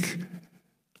think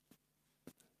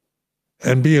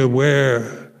and be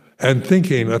aware and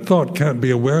thinking. A thought can't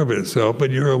be aware of itself, but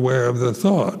you're aware of the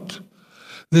thought.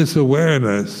 This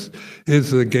awareness is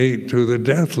the gate to the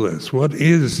deathless. What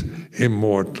is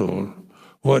immortal?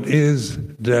 What is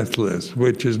deathless,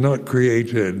 which is not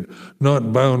created,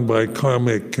 not bound by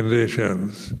karmic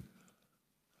conditions?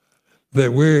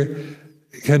 That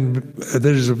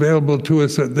is available to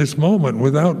us at this moment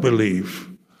without belief,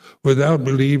 without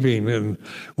believing in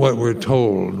what we're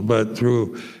told, but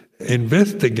through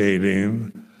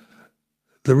investigating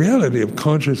the reality of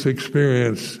conscious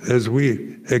experience as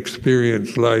we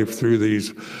experience life through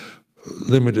these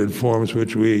limited forms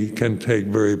which we can take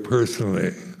very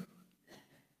personally.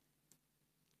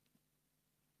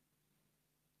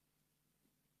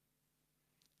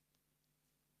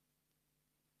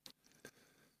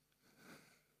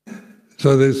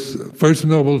 So this First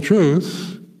Noble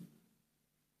Truth,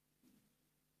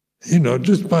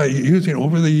 just by using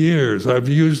over the years, I've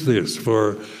used this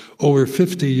for over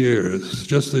 50 years,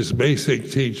 just this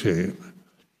basic teaching.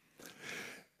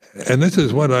 And this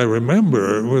is what I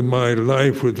remember with my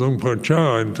life with Luang Por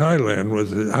Chah in Thailand,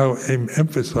 was how I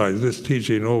emphasized this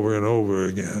teaching over and over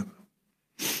again.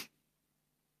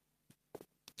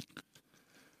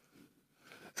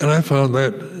 And I found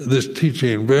that this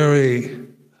teaching very,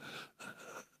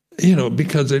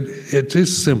 because it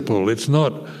is simple. It's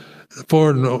not,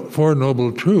 Four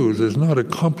Noble Truths is not a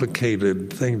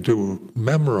complicated thing to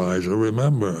memorize or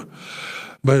remember.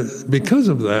 But because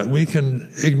of that, we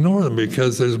can ignore them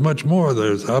because there's much more.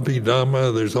 There's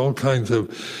Abhidhamma, there's all kinds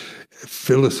of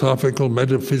philosophical,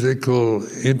 metaphysical,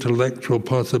 intellectual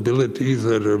possibilities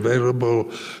that are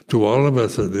available to all of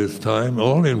us at this time,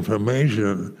 all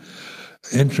information,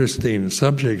 interesting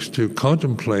subjects to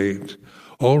contemplate,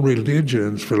 all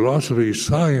religions, philosophy,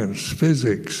 science,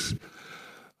 physics,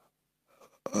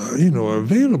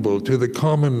 available to the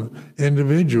common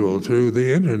individual through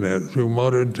the internet, through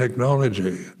modern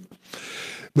technology.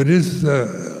 But is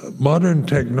modern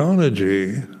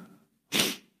technology,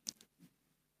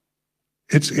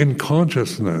 it's in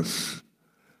consciousness.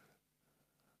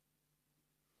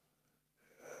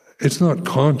 It's not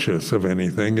conscious of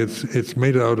anything. It's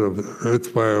made out of earth,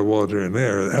 fire, water, and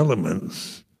air,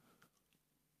 elements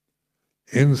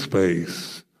in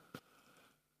space.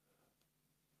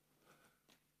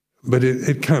 But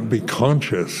it can't be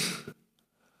conscious.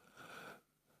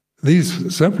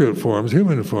 These separate forms,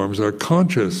 human forms, are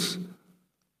conscious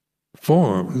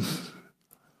forms.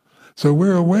 So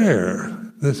we're aware.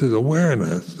 This is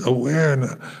awareness.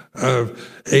 Awareness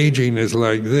of aging is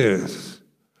like this.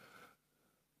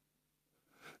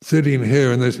 Sitting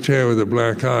here in this chair with a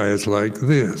black eye is like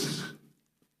this.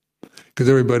 Because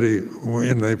everybody,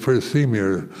 when they first see me,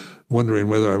 are wondering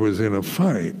whether I was in a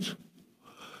fight.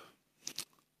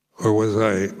 Or was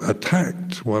I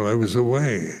attacked while I was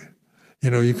away?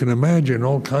 You can imagine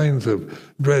all kinds of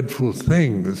dreadful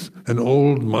things. An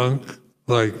old monk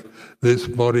like this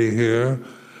body here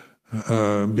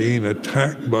being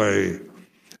attacked by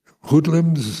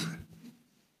hoodlums.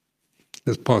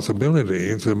 It's possibility,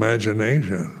 it's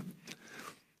imagination.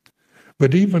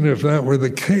 But even if that were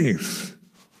the case,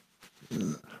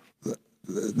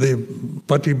 the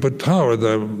Patipattā,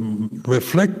 the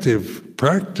reflective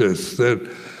practice that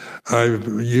I've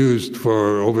used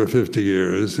for over 50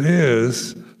 years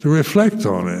is to reflect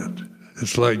on it.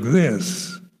 It's like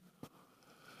this.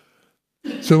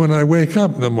 So when I wake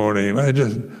up in the morning, I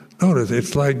just notice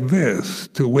it's like this,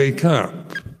 to wake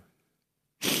up.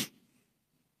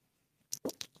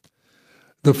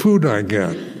 The food I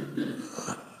get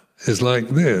is like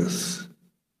this.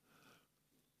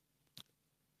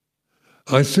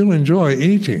 I still enjoy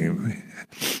eating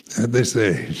at this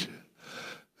age.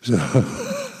 So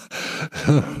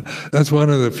that's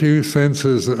one of the few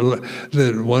senses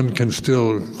that one can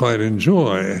still quite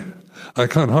enjoy. I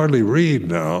can't hardly read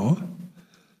now.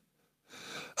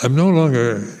 I'm no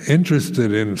longer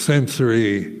interested in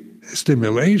sensory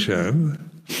stimulation.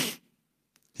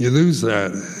 You lose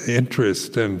that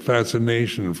interest and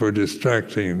fascination for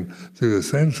distracting through the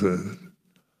senses.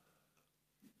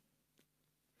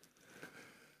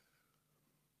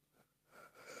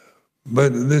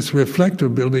 But this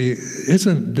reflectivity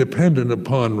isn't dependent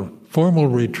upon formal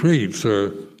retreats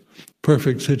or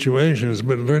perfect situations,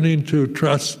 but learning to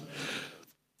trust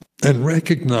and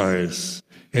recognize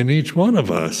in each one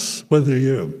of us, whether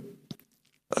you're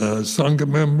a Sangha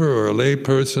member or a lay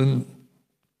person,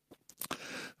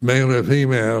 male or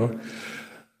female,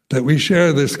 that we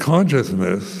share this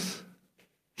consciousness,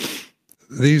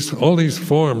 all these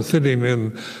forms sitting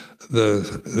in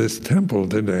this temple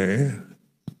today.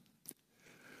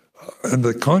 And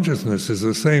the consciousness is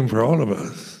the same for all of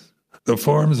us. The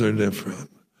forms are different.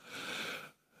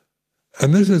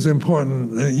 And this is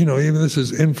important, even this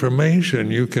is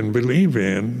information you can believe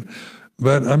in,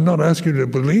 but I'm not asking you to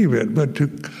believe it, but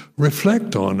to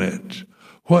reflect on it.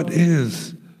 What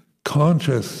is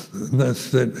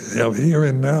consciousness that here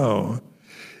and now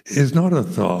is not a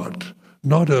thought,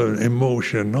 not an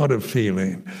emotion, not a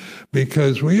feeling,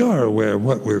 because we are aware of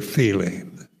what we're feeling.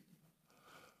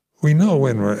 We know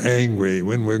when we're angry,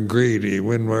 when we're greedy,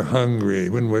 when we're hungry,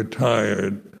 when we're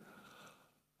tired.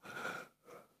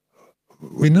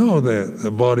 We know that the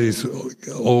body's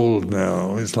old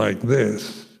now, it's like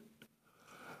this.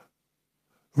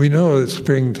 We know that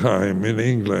springtime in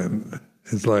England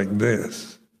is like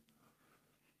this.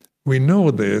 We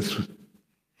know this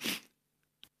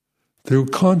through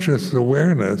conscious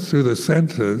awareness, through the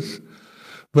senses,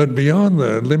 but beyond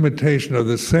the limitation of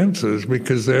the senses,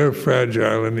 because they're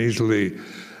fragile and easily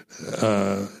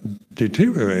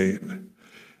deteriorate,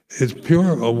 is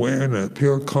pure awareness,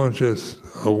 pure conscious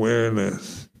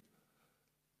awareness.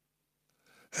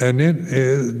 And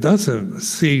it doesn't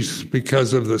cease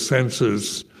because of the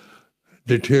senses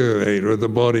deteriorate or the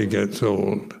body gets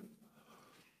old.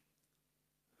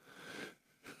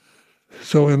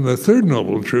 So in the third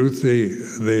noble truth,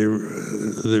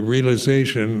 the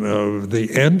realization of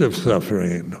the end of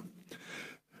suffering,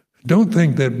 don't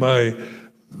think that by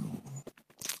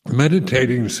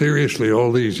meditating seriously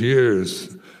all these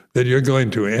years that you're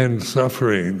going to end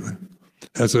suffering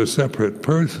as a separate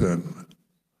person.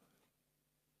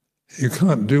 You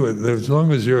can't do it as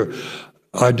long as your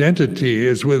identity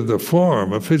is with the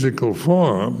form, a physical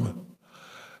form.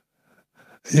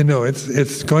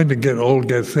 It's going to get old,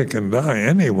 get sick, and die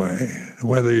anyway,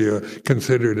 whether you're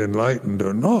considered enlightened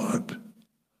or not.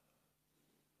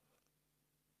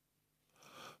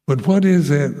 But what is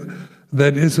it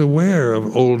that is aware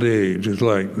of old age is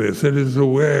like this? That is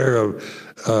aware of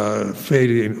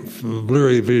fading,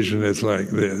 blurry vision is like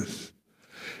this?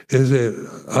 Is it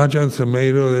Ajahn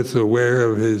Sumedho that's aware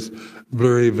of his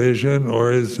blurry vision,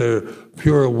 or is there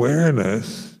pure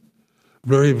awareness?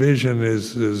 Blurry vision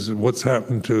is what's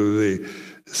happened to the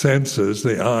senses.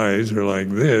 The eyes are like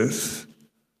this,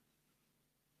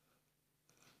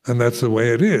 and that's the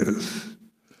way it is.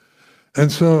 And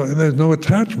so there's no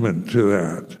attachment to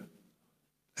that.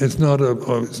 It's not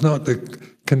the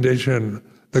condition,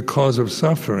 the cause of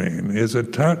suffering is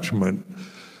attachment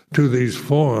to these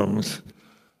forms,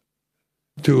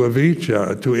 to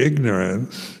avijja, to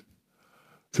ignorance,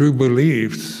 through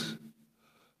beliefs,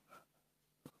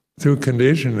 through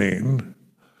conditioning,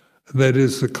 that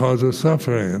is the cause of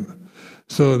suffering.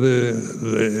 So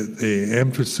the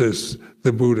emphasis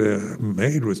the Buddha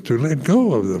made was to let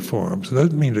go of the forms. It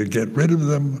doesn't mean to get rid of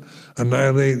them,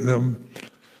 annihilate them.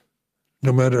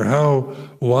 No matter how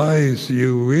wise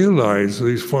you realize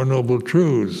these Four Noble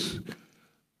Truths,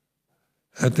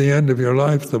 at the end of your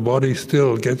life the body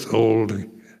still gets old,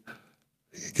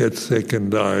 gets sick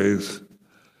and dies.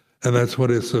 And that's what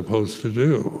it's supposed to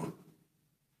do.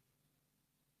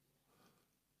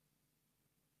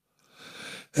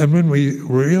 And when we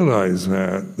realize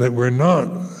that we're not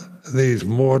these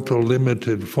mortal,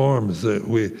 limited forms that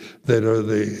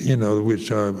are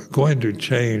which are going to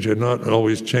change and not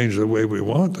always change the way we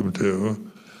want them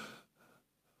to,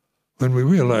 when we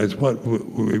realize what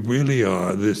we really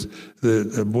are,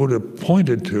 the Buddha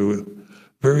pointed to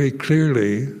very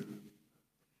clearly,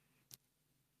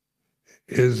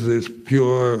 is this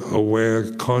pure,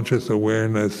 aware, conscious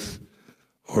awareness,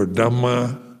 or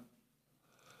Dhamma.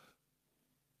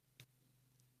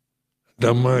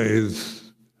 Dhamma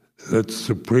is that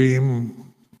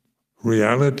supreme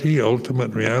reality,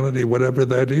 ultimate reality, whatever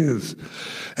that is.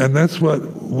 And that's what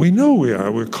we know we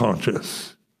are. We're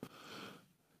conscious.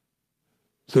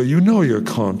 So you're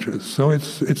conscious. So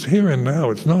it's here and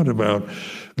now. It's not about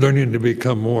learning to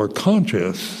become more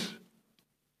conscious,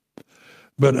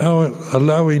 but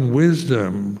allowing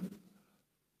wisdom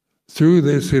through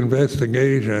this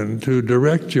investigation to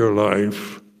direct your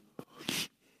life.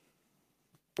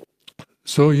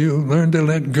 So you learn to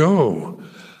let go,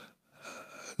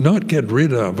 not get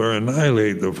rid of or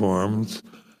annihilate the forms.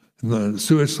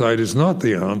 Suicide is not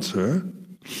the answer.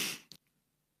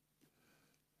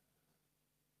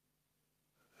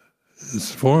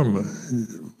 This form,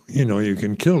 you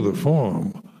can kill the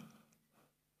form.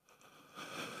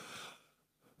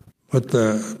 But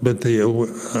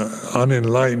the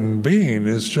unenlightened being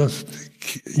is just,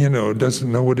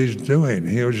 doesn't know what he's doing,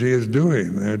 he or she is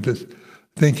doing. They're just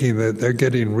thinking that they're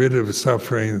getting rid of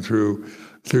suffering through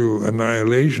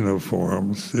annihilation of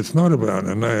forms. It's not about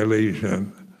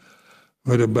annihilation,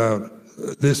 but about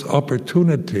this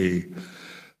opportunity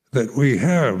that we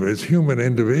have as human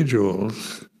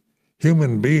individuals,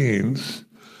 human beings,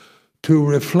 to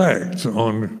reflect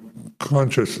on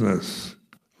consciousness,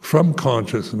 from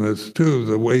consciousness to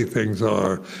the way things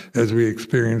are as we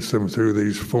experience them through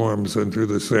these forms and through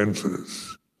the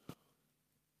senses.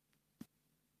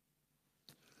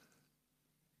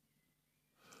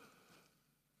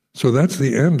 So that's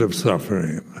the end of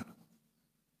suffering.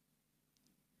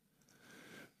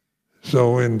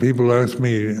 So when people ask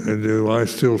me, do I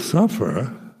still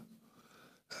suffer?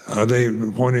 Are they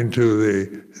pointing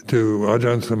to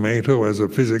Ajahn Sumedho as a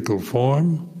physical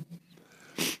form?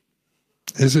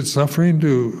 Is it suffering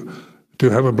to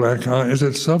have a black eye? Is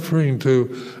it suffering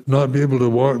to not be able to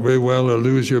walk very well or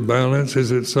lose your balance?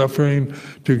 Is it suffering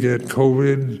to get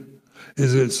COVID?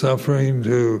 Is it suffering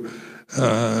to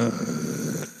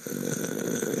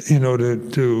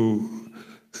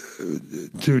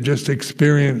just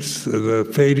experience the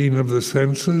fading of the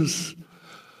senses?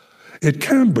 It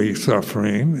can be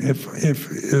suffering if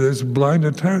there's blind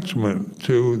attachment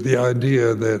to the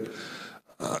idea that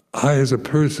I as a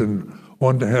person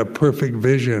want to have perfect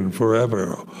vision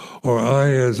forever, or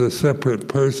I as a separate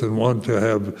person want to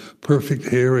have perfect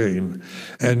hearing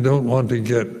and don't want to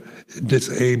get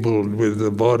disabled with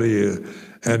the body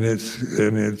and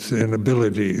its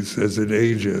inabilities as it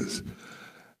ages.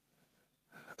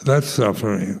 That's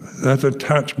suffering. That's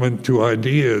attachment to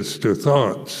ideas, to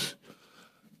thoughts,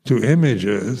 to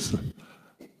images.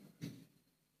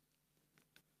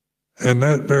 And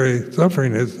that very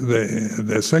suffering is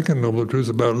the second noble truth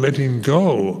about letting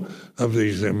go of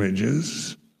these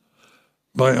images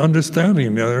by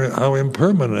understanding how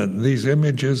impermanent these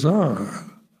images are.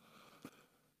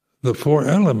 The four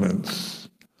elements.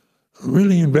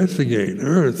 Really investigate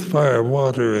earth, fire,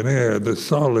 water, and air, the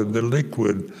solid, the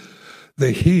liquid,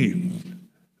 the heat,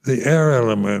 the air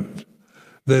element,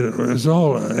 that is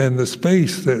all, and the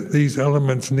space that these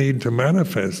elements need to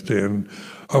manifest in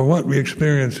are what we're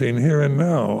experiencing here and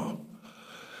now.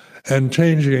 And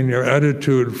changing your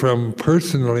attitude from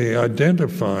personally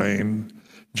identifying,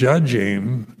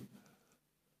 judging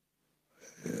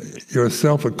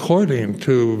yourself according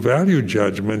to value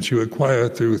judgments you acquire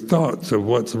through thoughts of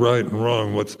what's right and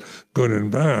wrong, what's good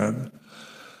and bad.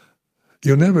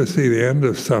 You'll never see the end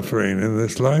of suffering in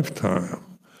this lifetime.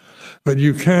 But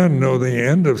you can know the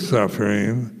end of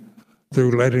suffering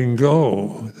through letting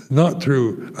go, not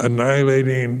through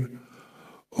annihilating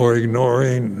or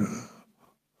ignoring,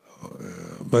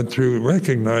 but through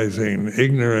recognizing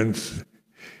ignorance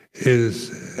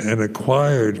is an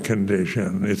acquired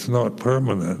condition. It's not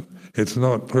permanent. It's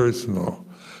not personal.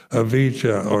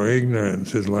 Avijja, or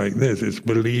ignorance, is like this. It's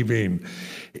believing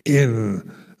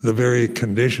in the very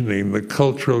conditioning, the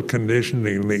cultural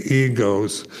conditioning, the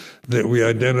egos that we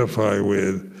identify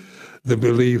with, the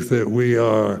belief that we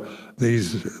are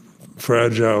these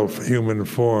fragile human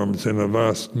forms in a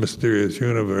vast, mysterious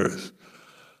universe.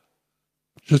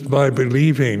 Just by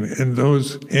believing in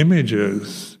those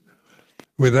images,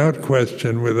 without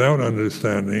question, without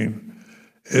understanding,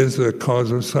 is the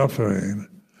cause of suffering.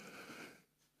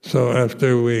 So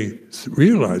after we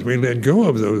realize, we let go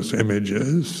of those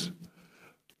images,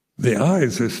 the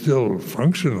eyes are still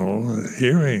functional,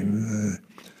 hearing.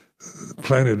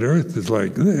 Planet Earth is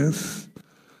like this.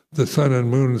 The sun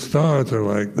and moon and stars are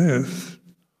like this.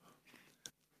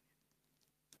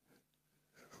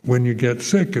 When you get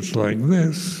sick, it's like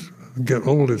this. Get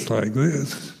old, it's like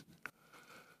this.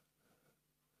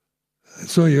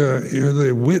 So you're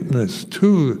the witness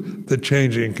to the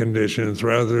changing conditions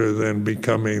rather than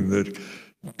becoming the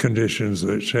conditions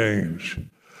that change.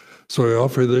 So I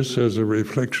offer this as a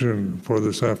reflection for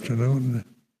this afternoon.